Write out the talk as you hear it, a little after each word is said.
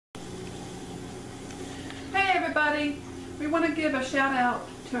everybody. We want to give a shout out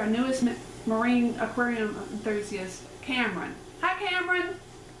to our newest marine aquarium enthusiast, Cameron. Hi Cameron!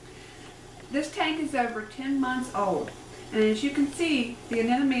 This tank is over 10 months old, and as you can see, the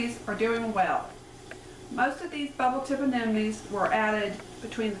anemones are doing well. Most of these bubble tip anemones were added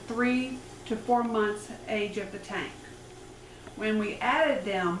between 3 to 4 months age of the tank. When we added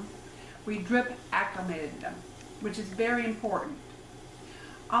them, we drip acclimated them, which is very important.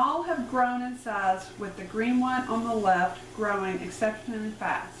 All have grown in size, with the green one on the left growing exceptionally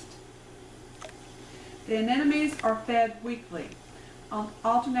fast. The anemones are fed weekly,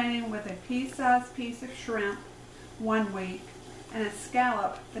 alternating with a pea-sized piece of shrimp one week and a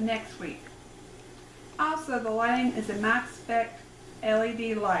scallop the next week. Also, the lighting is a max spec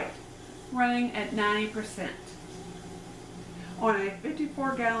LED light running at 90% on a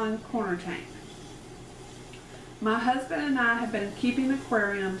 54-gallon corner tank. My husband and I have been keeping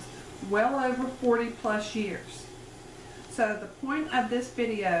aquariums well over 40 plus years. So the point of this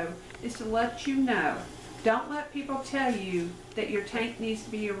video is to let you know, don't let people tell you that your tank needs to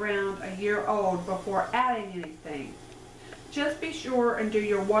be around a year old before adding anything. Just be sure and do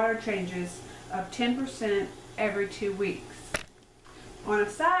your water changes of 10% every 2 weeks. On a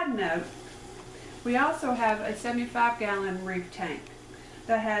side note, we also have a 75-gallon Reef tank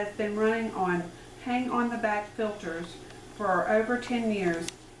that has been running on hang-on-the-back filters for over 10 years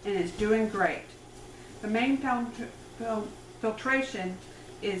and is doing great. The main filtration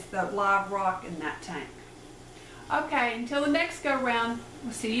is the live rock in that tank. Okay, until the next go round,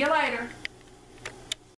 we'll see you later.